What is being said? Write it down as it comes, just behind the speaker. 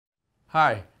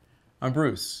Hi, I'm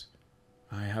Bruce.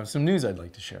 I have some news I'd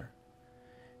like to share.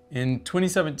 In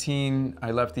 2017,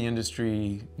 I left the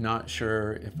industry not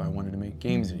sure if I wanted to make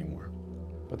games anymore.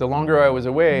 But the longer I was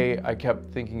away, I kept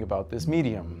thinking about this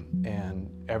medium and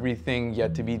everything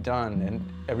yet to be done and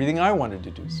everything I wanted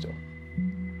to do still.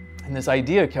 And this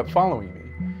idea kept following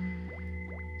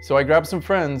me. So I grabbed some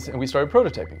friends and we started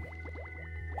prototyping.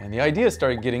 And the idea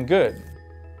started getting good.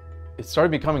 It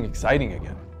started becoming exciting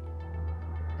again.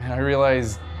 And I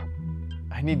realized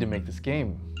I need to make this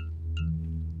game.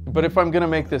 But if I'm gonna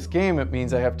make this game, it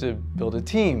means I have to build a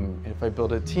team. If I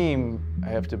build a team, I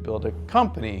have to build a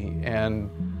company.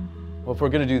 And well, if we're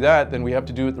gonna do that, then we have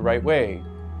to do it the right way.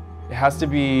 It has to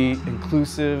be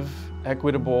inclusive,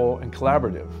 equitable, and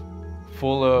collaborative,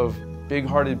 full of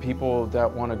big-hearted people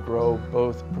that want to grow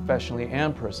both professionally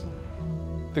and personally.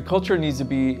 The culture needs to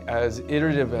be as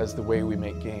iterative as the way we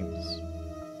make games.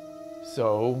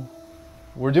 So,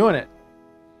 we're doing it.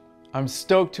 I'm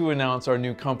stoked to announce our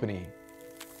new company,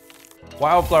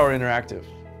 Wildflower Interactive.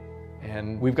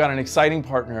 And we've got an exciting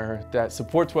partner that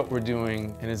supports what we're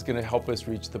doing and is going to help us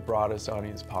reach the broadest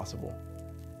audience possible.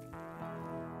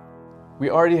 We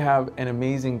already have an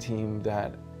amazing team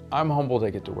that I'm humbled I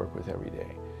get to work with every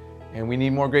day. And we need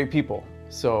more great people.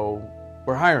 So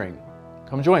we're hiring.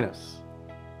 Come join us.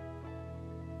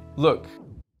 Look,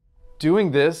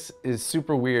 doing this is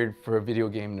super weird for a video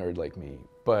game nerd like me,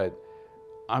 but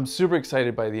I'm super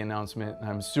excited by the announcement and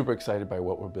I'm super excited by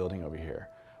what we're building over here.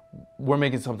 We're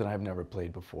making something I've never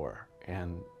played before,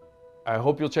 and I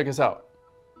hope you'll check us out.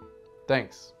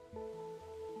 Thanks.